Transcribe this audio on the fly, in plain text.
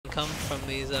come from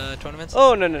these tournaments?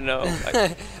 Oh, no.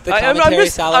 I'm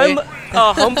salary? I'm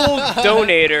a humble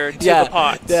donator to the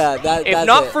pot. Yeah, if that's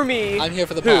not it. for me, I'm here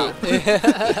for the who?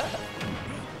 pot.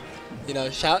 You know,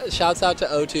 shouts out to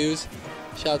O2s.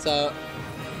 Shouts out.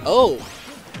 Oh,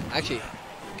 actually,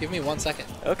 give me 1 second.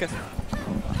 Okay.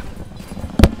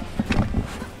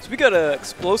 So we got an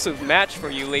explosive match for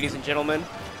you, ladies and gentlemen.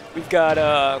 We've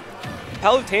got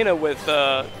Palutena with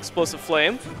Explosive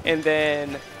Flame, and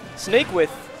then Snake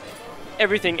with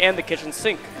everything and the kitchen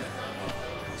sink.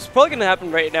 What's probably going to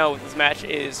happen right now with this match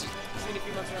is...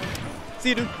 See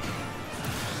you, dude.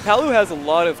 Palu has a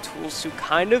lot of tools to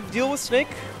kind of deal with Snake.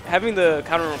 Having the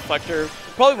counter reflector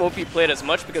probably won't be played as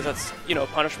much because that's, you know,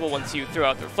 punishable once you throw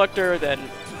out the reflector, then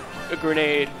a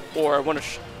grenade, or one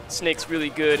of Snake's really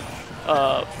good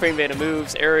frame beta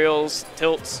moves, aerials,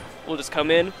 tilts will just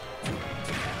come in.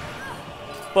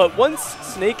 But once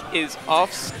Snake is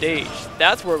off stage,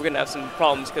 that's where we're going to have some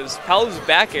problems because Palu's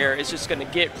back air is just going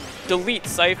to delete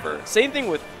Cypher. Same thing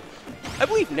with, I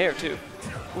believe, Nair too.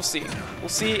 We'll see. We'll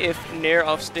see if Nair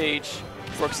off stage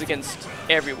works against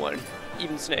everyone,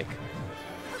 even Snake.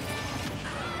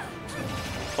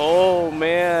 Oh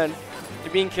man,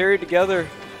 they're being carried together.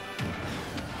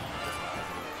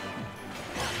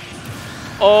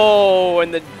 Oh,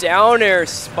 and the down air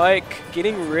spike,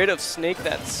 getting rid of Snake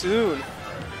that soon.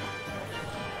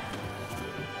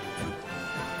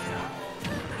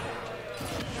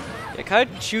 Yeah, kind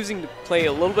of choosing to play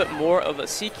a little bit more of a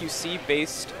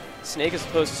CQC-based Snake as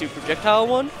opposed to projectile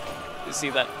one. You see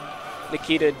that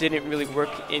Nikita didn't really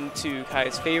work into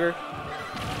Kai's favor.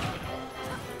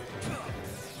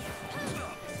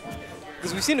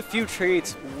 Because we've seen a few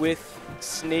trades with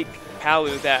Snake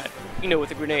Palu that, you know, with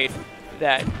the grenade,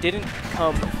 that didn't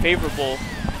come favorable.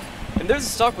 And there's a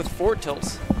stock with forward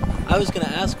tilts. I was going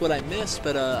to ask what I missed,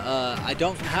 but I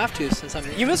don't have to since I'm...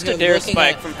 You missed a dare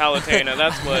spike from Palutena,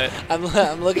 that's what.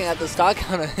 I'm looking at the stock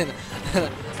counter and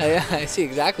I see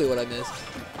exactly what I missed.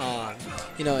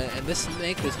 You know, and this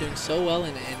Snake was doing so well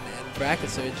in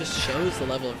brackets, so it just shows the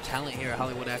level of talent here at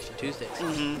Hollywood Action Tuesdays.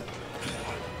 Mm-hmm.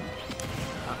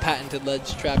 Patented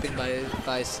ledge trapping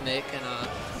by Snake, and I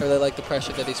really like the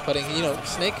pressure that he's putting. You know,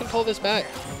 Snake can pull this back.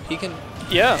 He can.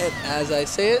 Yeah. And as I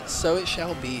say it, so it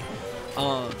shall be.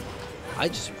 I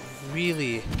just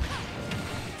really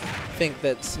think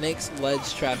that Snake's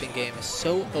ledge trapping game is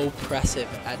so oppressive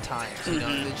at times. You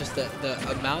know, just the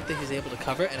amount that he's able to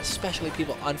cover, and especially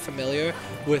people unfamiliar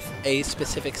with a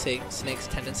specific Snake's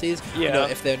tendencies. Yeah. You know,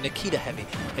 if they're Nikita heavy,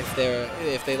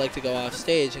 if they like to go off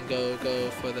stage and go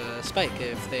for the spike,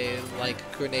 if they like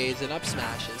grenades and up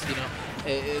smashes. You know,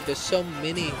 there's so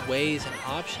many ways and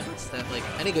options that like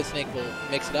any good Snake will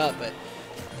mix it up, but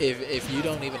if you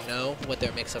don't even know what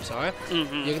their mix-ups are, you're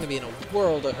going to be in a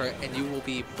world of hurt, and you will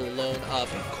be blown up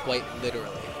quite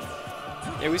literally.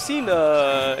 Yeah, we've seen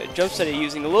Jumpsteady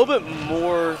using a little bit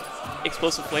more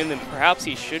explosive flame than perhaps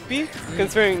he should be,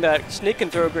 considering that Snake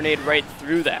can throw a grenade right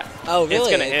through that. Oh, really?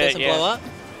 It's gonna it hit, doesn't blow up?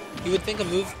 You would think a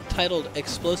move titled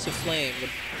Explosive Flame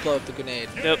would blow up the grenade.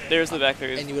 Yep, there's the back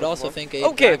there. And you would also think a...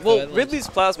 Okay, well, Ridley's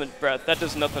Plasma Breath, that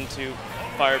does nothing to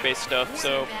fire-based stuff,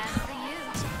 so...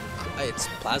 It's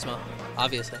plasma,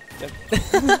 obviously. Yep.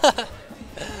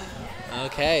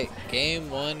 Okay, game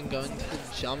one going to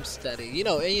Jumpsteady. You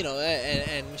know,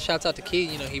 and shouts out to Key.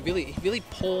 You know, he really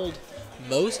pulled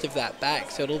most of that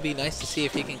back. So it'll be nice to see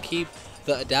if he can keep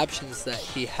the adaptions that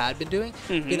he had been doing.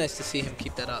 It'd be nice to see him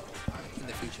keep that up in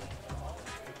the future.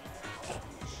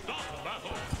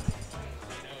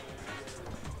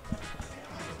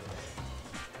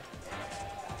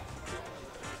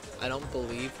 I don't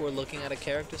believe we're looking at a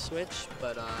character switch,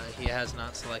 but he has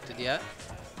not selected yet.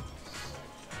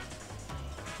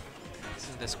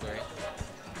 Isn't this great?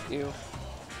 He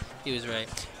was right.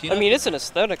 Do you know I mean, it's an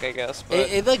aesthetic, I guess. But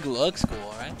it like looks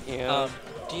cool, right? Yeah.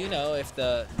 Do you know if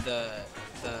there's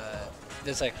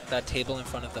like that table in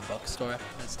front of the bookstore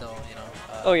that's still, you know?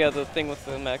 Oh yeah, the thing with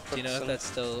the MacBooks. Do you know if that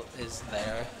still is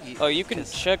there? Oh, you can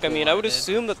check. I mean, I would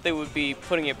assume that they would be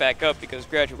putting it back up because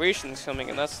graduation's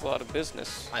coming, and that's a lot of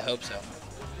business. I hope so.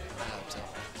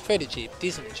 It's pretty cheap,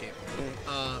 decently cheap.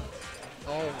 All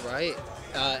right,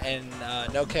 and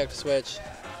no character switch,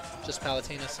 just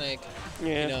Palutena Snake.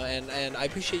 Yeah. You know, and I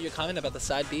appreciate your comment about the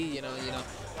side B. You know,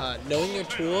 knowing your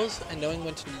tools and knowing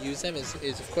when to use them is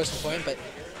of course important, but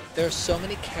there are so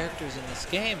many characters in this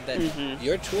game that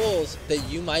your tools that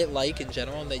you might like in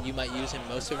general and that you might use in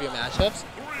most of your matchups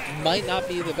might not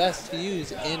be the best to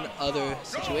use in other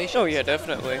situations. Oh yeah,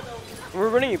 definitely. We're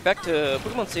running it back to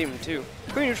Pokemon Stadium 2.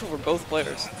 Pretty neutral for both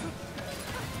players.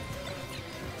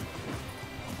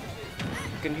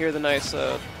 You can hear the nice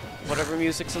whatever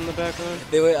music's in the background.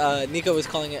 They were Nico was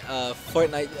calling it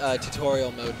Fortnite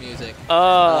tutorial mode music.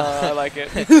 I like it.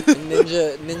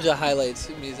 Ninja highlights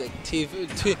music. Tifu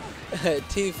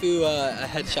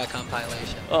headshot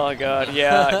compilation. Oh god,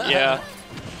 yeah, yeah.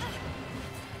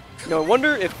 No, I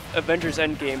wonder if Avengers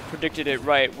Endgame predicted it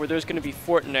right, where there's going to be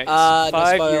Fortnite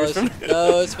 5 years from now.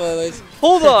 No spoilers.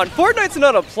 Hold on, Fortnite's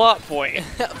not a plot point.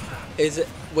 Is it?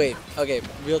 Wait. Okay.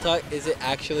 Real talk. Is it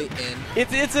actually in?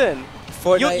 It's in.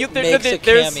 Fortnite makes a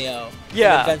cameo.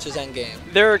 Yeah. In Adventures Endgame.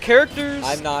 There are characters.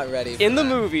 I'm not ready. For in the that.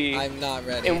 movie. I'm not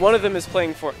ready. And one of them is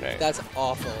playing Fortnite. That's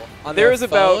awful. On there their is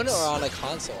phone about or on a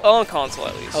console. On console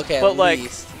at least. Okay. But at like,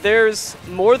 least. there's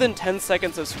more than 10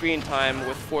 seconds of screen time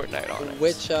with Fortnite on it.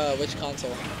 Which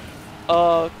console?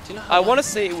 Do you know I want to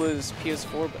say it was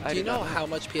PS4, but do you know how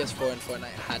much PS4 and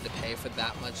Fortnite had to pay for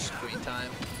that much screen time?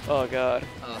 Oh god.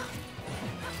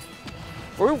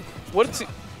 Or what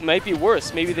might be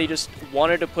worse? Maybe they just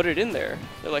wanted to put it in there.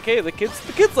 They're like, hey, the kids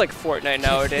like Fortnite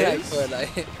nowadays. Like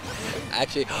Fortnite.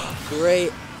 Actually,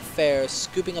 great fair,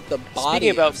 scooping up the body.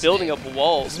 Speaking about building up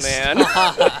walls, man.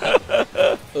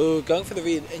 Ooh, going for the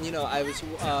read. And you know, I was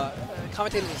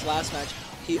commentating his last match.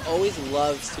 He always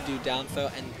loves to do down throw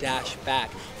and dash back,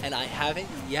 and I haven't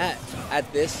yet,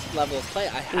 at this level of play,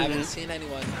 I haven't seen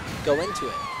anyone go into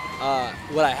it.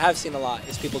 What I have seen a lot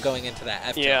is people going into that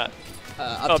F tilt. Yeah.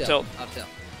 Up tilt.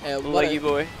 Leggy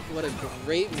boy. What a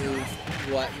great move,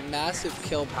 what massive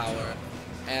kill power,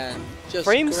 and just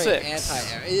Frame great 6.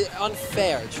 anti-air.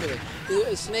 Unfair, truly.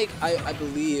 Snake, I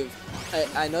believe,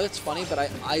 I know it's funny, but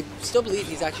I still believe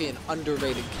he's actually an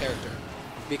underrated character.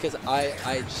 Because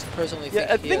I just personally think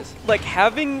I think like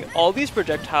having all these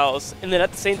projectiles and then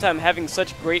at the same time having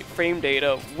such great frame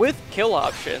data with kill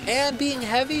options and being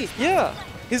heavy. Yeah,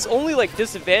 his only like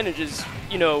disadvantage is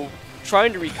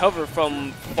trying to recover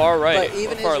from far right. But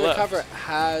even or far his left. recover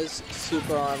has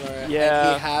super armor.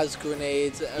 Yeah, and he has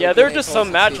grenades. Yeah, there are just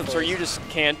some matchups where you just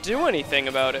can't do anything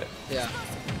about it. Yeah,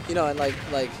 and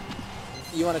like.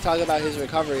 You want to talk about his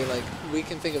recovery, like, we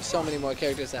can think of so many more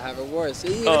characters that have it worse.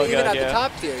 Even at the top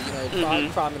tier,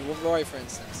 Crom and Roy, for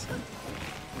instance.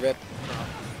 Rip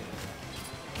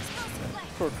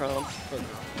Poor Crom.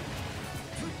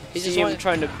 He's See just him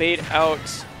trying to bait out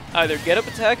either get up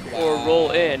attack or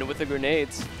roll in with the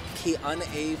grenades.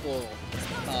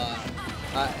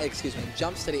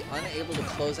 Jumpsteady unable to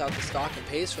close out the stock and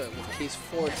pace for it with piece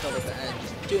 4 tilt at the end,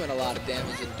 just doing a lot of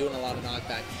damage and doing a lot of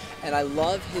knockback. And I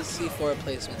love his C4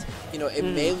 placements. It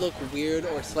may look weird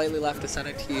or slightly left to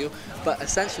center to you, but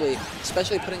essentially,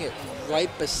 especially putting it right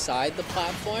beside the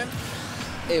platform,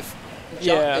 if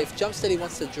Jumpsteady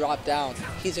wants to drop down,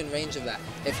 he's in range of that.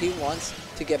 If he wants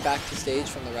to get back to stage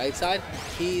from the right side,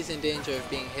 he's in danger of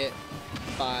being hit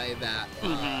by that.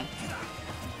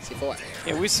 C4.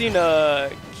 Yeah, we've seen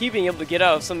Key being able to get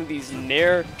out of some of these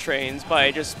Nair trains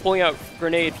by just pulling out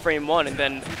grenade frame 1 and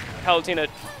then Palutena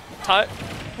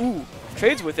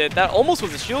trades with it. That almost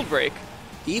was a shield break.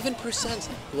 Even percent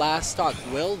last stock.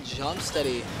 Will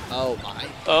Jumpsteady? Oh my.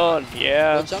 Oh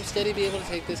yeah. Will Jumpsteady be able to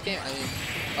take this game? I mean,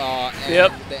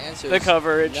 and the answer is the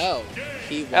coverage. No,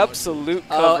 he won't. Absolute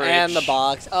coverage. Oh, and the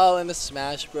box. Oh, and the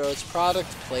Smash Bros. Product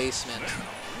placement.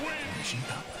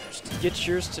 Get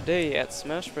yours today at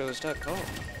smashbros.com.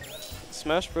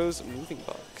 Smash Bros. Moving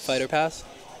Box. Fighter Pass?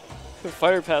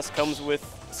 Fighter Pass comes with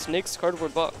Snake's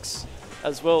cardboard box,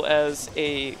 as well as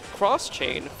a cross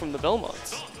chain from the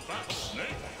Belmonts,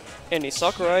 and a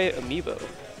Sakurai amiibo.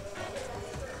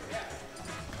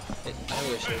 I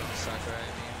wish it was a Sakurai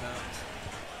amiibo.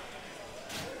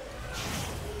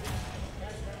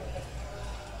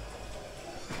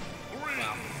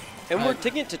 And we're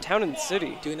taking it to Town and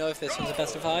City. Do we know if this one's a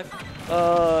best of 5?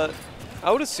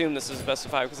 I would assume this is a best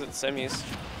of 5 because it's semis.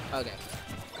 Okay.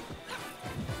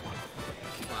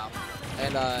 Wow.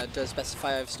 And does best of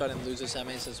 5 start in loser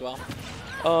semis as well?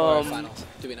 Or finals?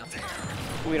 Do we know?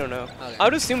 We don't know. Okay. I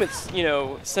would assume it's,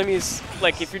 semis,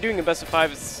 like if you're doing a best of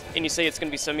 5 and you say it's going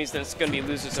to be semis, then it's going to be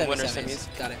losers and winners semis.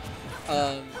 Got it.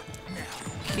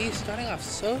 He's starting off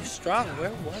so strong.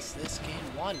 Where was this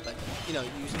game 1? But, you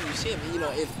see him,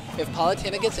 if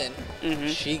Palutena gets in,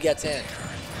 she gets in.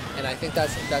 And I think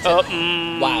that's it.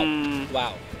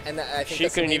 Wow. And I think she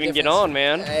that's couldn't the even difference. get on,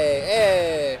 man.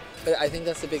 Hey. But I think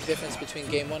that's the big difference between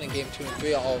game 1 and game 2 and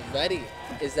 3 already,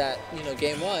 is that,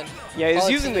 game 1, yeah, he's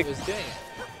using the was doing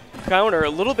it. Counter a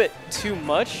little bit too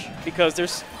much because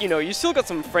there's, you still got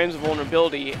some frames of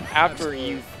vulnerability after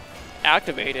you've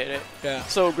activated it. Yeah.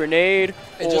 So grenade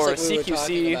and or just like we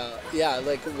CQC. were about, yeah,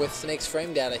 like with Snake's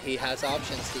frame data, he has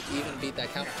options to even beat that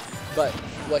counter. But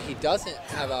what he doesn't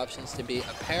have options to beat,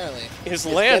 apparently, is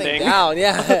getting landing down.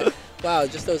 Yeah. Wow,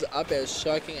 just those up airs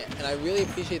sharking it, and I really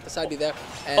appreciate the side B there.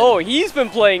 And Oh, he's been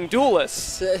playing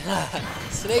Duelist. Snakes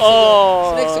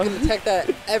Oh. are going to detect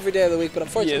that every day of the week, but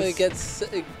unfortunately Yes.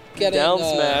 getting Down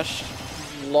smash.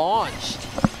 launched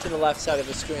to the left side of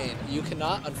the screen. You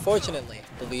cannot, unfortunately,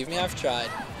 believe me, I've tried,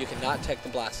 you cannot tech the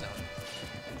blast zone.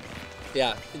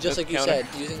 Yeah, just like you counter. said,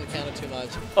 using the counter too much.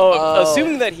 Oh,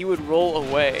 assuming that he would roll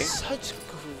away. Such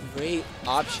great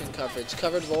option coverage.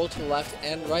 Covered roll to the left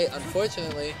and right.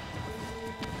 Unfortunately,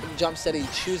 Jumpsteady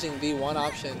choosing the one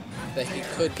option that he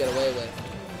could get away with.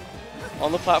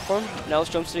 On the platform, now it's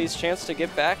Jumpsteady's chance to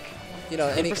get back. You know,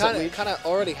 and he 10% kind of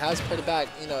already has pulled it back.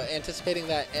 You know, anticipating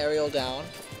that aerial down.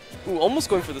 Ooh, almost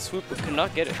going for the swoop, but could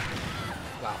not get it.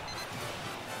 Wow.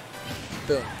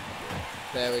 Boom.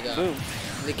 There we go. Boom.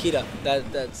 Nikita.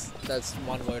 That's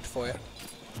one word for it.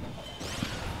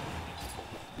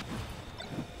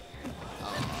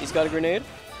 He's got a grenade.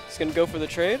 He's gonna go for the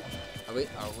trade. Are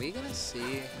we gonna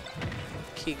see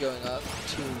Key going up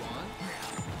 2-1?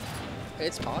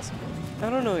 It's possible. I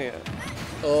don't know yet.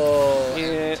 Oh, Yeah,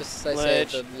 and just as I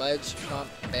ledge. said, the ledge trump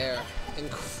bear.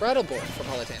 Incredible for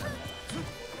Palutena.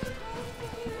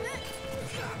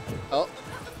 Oh.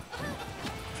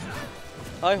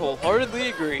 I wholeheartedly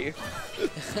agree.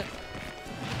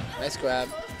 Nice grab.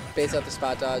 Base out the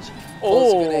spot dodge.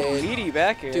 Oh, Pulse grenade. meaty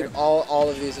back air. Dude, all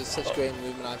of these are such great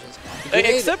movement options. The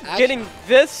grenade Except actu- getting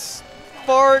this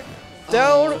far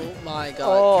down. Oh my god.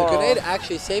 Oh. The grenade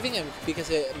actually saving him because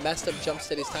it messed up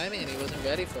Jumpsteady's timing and he wasn't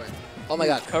ready for it. Oh my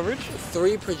god. Coverage?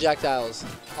 3 projectiles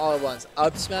all at once.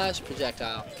 Up smash,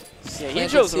 projectile. Yeah, he Planted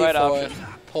chose the right C4, option.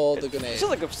 Pulled the grenade. It's just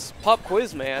like a pop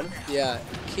quiz, man. Yeah,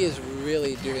 Key is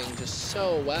really doing just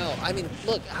so well. I mean,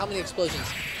 look, how many explosions?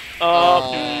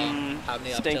 How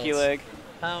many up stinky tilts? leg.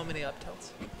 How many up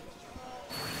tilts?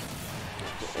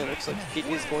 It looks like he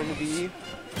is going to be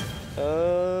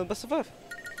best of 5.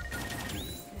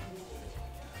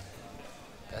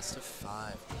 Best of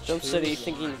 5. Jumpsteady Choose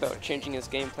thinking one. about changing his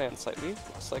game plan slightly.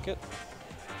 Looks like it.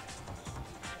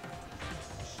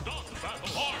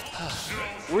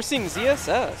 We're seeing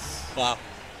ZSS. Wow.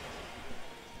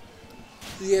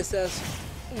 ZSS,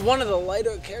 one of the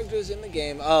lighter characters in the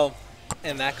game. Oh,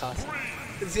 and that costume.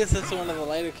 ZSS is one of the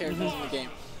lighter characters in the game,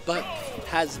 but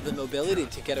has the mobility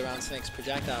to get around Snake's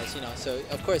projectiles, you know. So,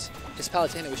 of course, his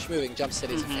Palutena was moving.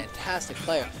 Jumpsteady is a fantastic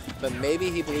player, but maybe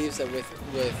he believes that with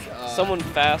Someone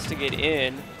fast to get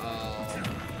in.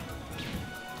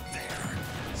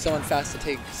 someone fast to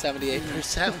take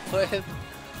 78% with.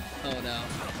 Oh no.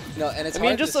 No, and it's I mean,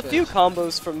 hard just to a few switch.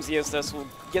 combos from ZSS will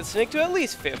get Snake to at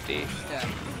least 50. Yeah.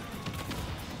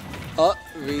 Oh,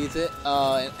 reads it.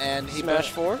 And he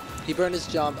Smash 4. He burned his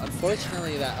jump.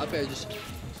 Unfortunately, that up air just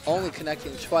only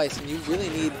connecting twice, and you really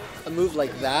need a move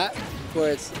like that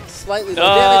where it's slightly low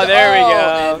damage. There we Oh,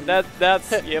 go. and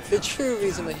That's yep. the true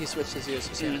reason that he switched to Zeus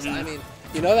was Samus. I mean,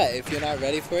 you know that if you're not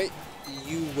ready for it,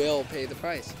 you will pay the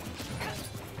price.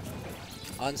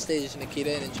 On stage,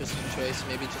 Nikita, an interesting choice,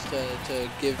 maybe just to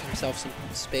give himself some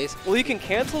space. Well, you can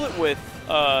cancel it with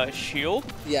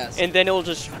shield, Yes. and then it'll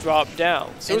just drop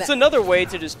down. So And it's another way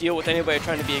to just deal with anybody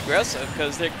trying to be aggressive,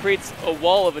 because it creates a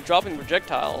wall of a dropping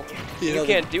projectile. You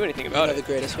can't do anything about the it.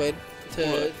 greatest way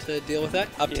to deal with that?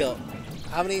 Up Yeah. tilt.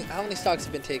 How many stocks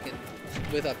have been taken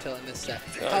with up tilt in this set?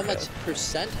 How Okay. much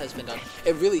percent has been done?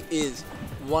 It really is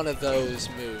one of those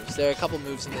moves. There are a couple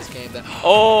moves in this game that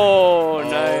Oh, my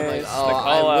nice. God. The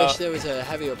call I out. wish there was a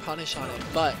heavier punish on it,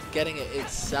 but getting it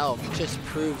itself just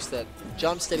proves that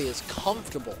Jumpsteady is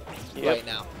comfortable right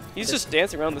now. He's This- just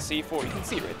dancing around the C4. You can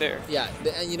see it right there. Yeah,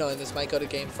 and you know, and this might go to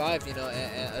Game 5. You know,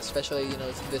 and especially you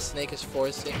know, this Snake is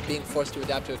being forced to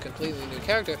adapt to a completely new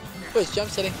character. Whereas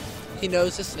Jumpsteady, he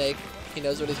knows the Snake, he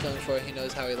knows what he's going for, he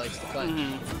knows how he likes to play.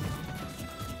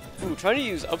 Ooh, trying to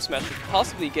use up smash would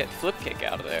possibly get flip kick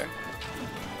out of there.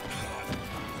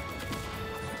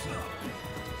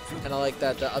 And I like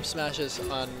that the up smashes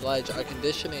on ledge are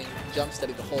conditioning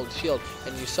Jumpsteady to hold shield.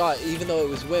 And you saw it, even though it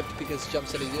was whipped because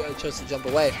Jumpsteady chose to jump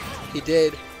away, he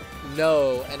did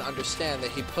know and understand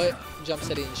that he put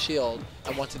Jumpsteady in shield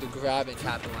and wanted to grab and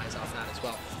capitalize off that as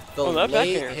well. The Oh, that back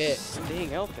late air is hit,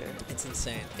 staying out there. it's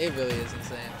insane. It really is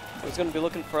insane. He's going to be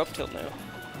looking for up tilt now.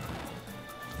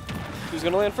 Who's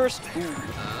going to land first? Ooh.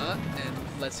 And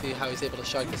let's see how he's able to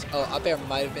shark this. Oh, up air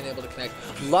might have been able to connect.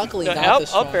 Luckily, The not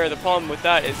this up air, the problem with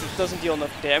that is it doesn't deal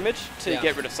enough damage to Yeah.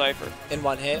 get rid of Cypher. in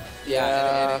one hit.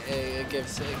 Yeah. And it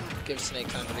gives Snake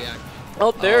time to react.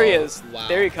 Oh, there he Oh, is. wow.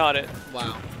 There he caught it.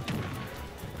 Wow.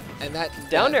 And that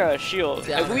Down that, air has shield. I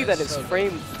down believe air that is is so good.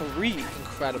 frame 3.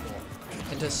 incredible.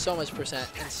 And does so much percent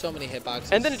and so many hitboxes.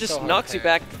 And then it just so hard knocks to you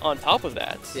parry. back on top of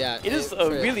that. Yeah, It is it- a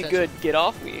for really attention. good get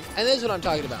off me. And this is what I'm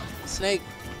talking about. Snake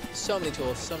So many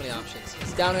tools, so many options.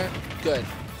 It's down air, good.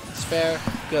 It's fair,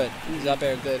 good. It's up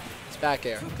air, good. It's back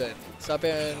air, good. It's up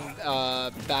air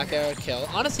and back air, kill.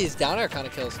 Honestly, his down air kind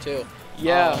of kills too.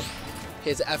 Yeah.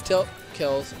 His F tilt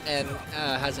kills and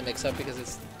has a mix up because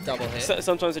it's double hit.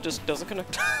 Sometimes it just doesn't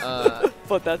connect.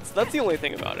 But that's the only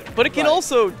thing about it. But it can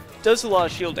also does a lot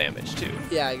of shield damage too.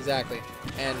 Yeah, exactly.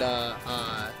 And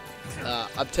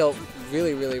up tilt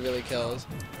really kills.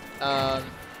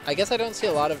 I guess I don't see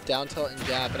a lot of down tilt and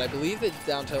jab, but I believe that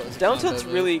down tilt is down tilt's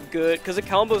really good because it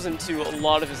combos into a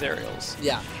lot of his aerials.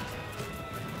 Yeah.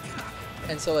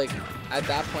 And so like at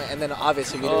that point, and then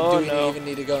obviously we don't even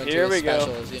need to go into his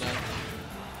specials, you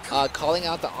know. Calling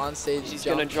out the onstage. He's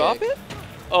jump gonna drop kick. it.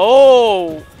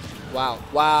 Oh.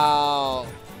 Wow.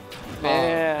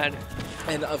 Man.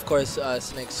 And of course,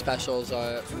 Snake's specials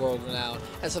are world renowned.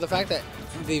 And so the fact that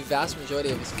the vast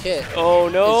majority of his kit is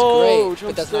great,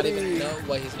 but that's not even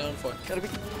what he's known for. Gotta be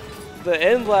the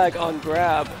end lag on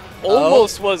grab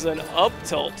almost was an up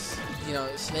tilt. You know,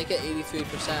 Snake at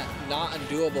 83%, not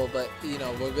undoable, but you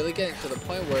know, we're really getting to the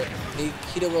point where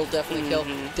Nikita will definitely kill.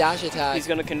 Dash attack. He's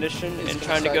gonna condition and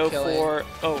trying to go for.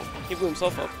 Oh, he blew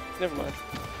himself up. Never mind.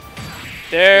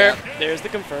 There's the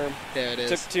confirm. There it is.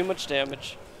 Took too much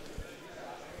damage.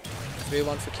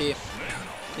 3-1 for Key.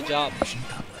 Good job.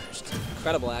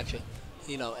 Incredible, actually.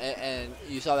 You know, and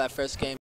you saw that first game.